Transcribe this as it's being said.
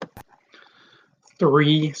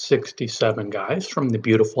367 guys from the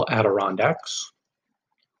beautiful Adirondacks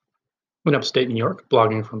in upstate New York,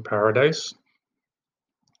 blogging from paradise.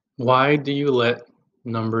 Why do you let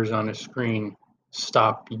numbers on a screen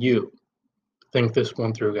stop you? Think this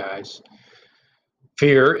one through, guys.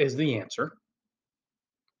 Fear is the answer.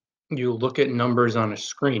 You look at numbers on a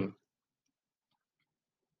screen.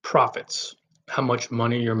 Profits, how much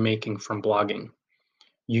money you're making from blogging.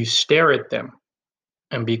 You stare at them.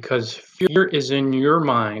 And because fear is in your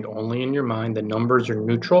mind, only in your mind, the numbers are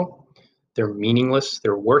neutral, they're meaningless,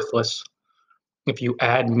 they're worthless. If you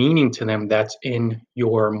add meaning to them, that's in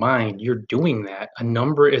your mind. You're doing that. A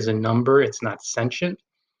number is a number. It's not sentient.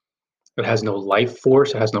 It has no life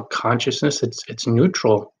force. It has no consciousness. It's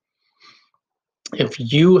neutral. If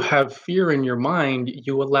you have fear in your mind,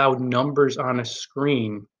 you allow numbers on a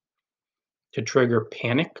screen to trigger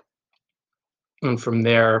panic. And from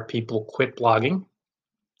there, people quit blogging.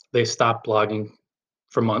 They stop blogging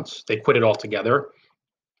for months. They quit it altogether.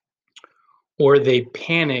 Or they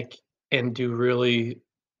panic and do really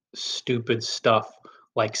stupid stuff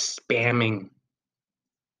like spamming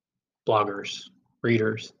bloggers,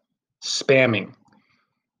 readers, spamming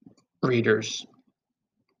readers.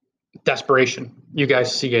 Desperation. You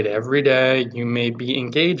guys see it every day. You may be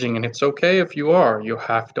engaging, and it's okay if you are. You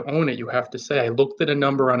have to own it. You have to say, I looked at a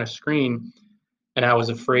number on a screen and I was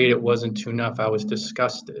afraid it wasn't enough. I was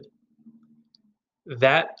disgusted.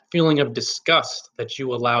 That feeling of disgust that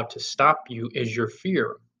you allow to stop you is your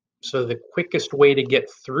fear. So the quickest way to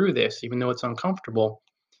get through this, even though it's uncomfortable,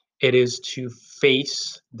 it is to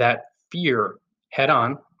face that fear head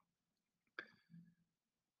on,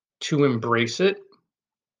 to embrace it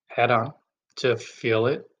head on, to feel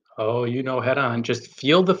it. Oh, head on. Just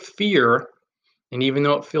feel the fear. And even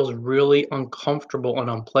though it feels really uncomfortable and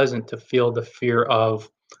unpleasant to feel the fear of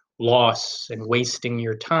loss and wasting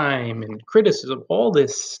your time and criticism, all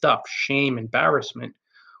this stuff, shame, embarrassment,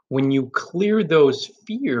 when you clear those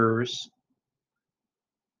fears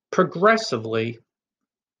progressively,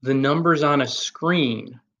 the numbers on a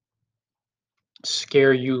screen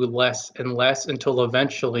scare you less and less until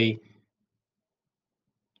eventually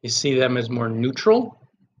you see them as more neutral.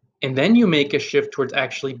 And then you make a shift towards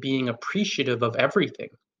actually being appreciative of everything,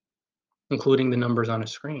 including the numbers on a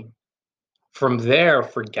screen. From there,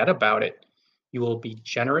 forget about it. You will be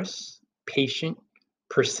generous, patient,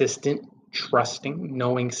 persistent, trusting,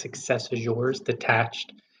 knowing success is yours,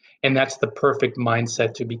 detached. And that's the perfect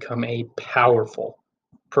mindset to become a powerful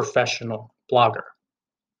professional blogger.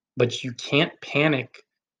 But you can't panic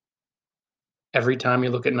every time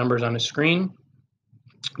you look at numbers on a screen.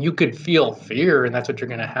 You could feel fear, and that's what you're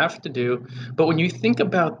going to have to do. But when you think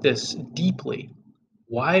about this deeply,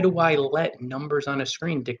 why do I let numbers on a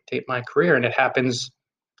screen dictate my career? And it happens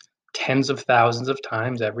tens of thousands of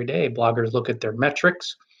times every day. Bloggers look at their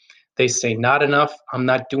metrics. They say, not enough. I'm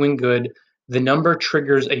not doing good. The number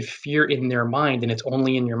triggers a fear in their mind, and it's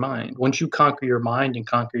only in your mind. Once you conquer your mind and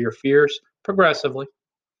conquer your fears progressively,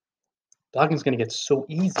 blogging is going to get so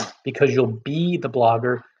easy because you'll be the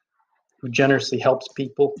blogger who generously helps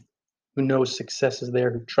people, who knows success is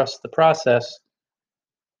there, who trusts the process,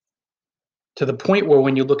 to the point where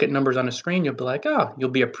when you look at numbers on a screen, you'll be like, oh, you'll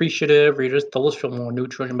be appreciative, readers, they'll just feel more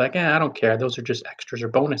neutral. You'll be like, I don't care. Those are just extras or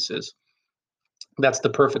bonuses. That's the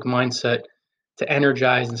perfect mindset to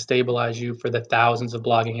energize and stabilize you for the thousands of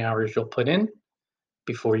blogging hours you'll put in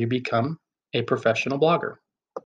before you become a professional blogger.